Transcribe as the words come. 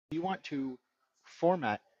you want to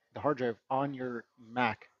format the hard drive on your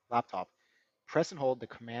Mac laptop, press and hold the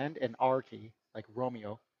Command and R key, like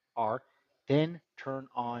Romeo, R, then turn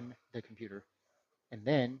on the computer, and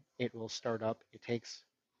then it will start up. It takes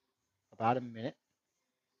about a minute.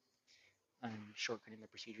 I'm shortcutting the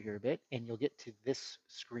procedure here a bit, and you'll get to this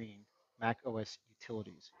screen, Mac OS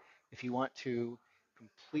Utilities. If you want to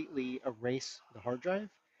completely erase the hard drive,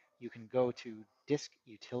 you can go to Disk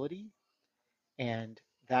Utility, and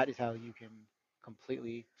that is how you can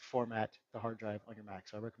completely format the hard drive on your Mac.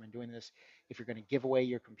 So I recommend doing this if you're going to give away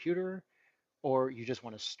your computer or you just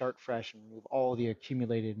want to start fresh and remove all the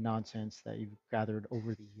accumulated nonsense that you've gathered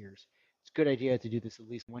over the years. It's a good idea to do this at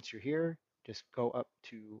least once you're here. Just go up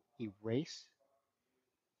to Erase,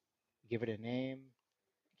 give it a name,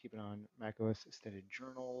 keep it on macOS Extended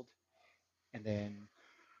Journaled, and then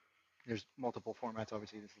there's multiple formats.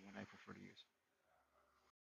 Obviously, this is the one I prefer to use.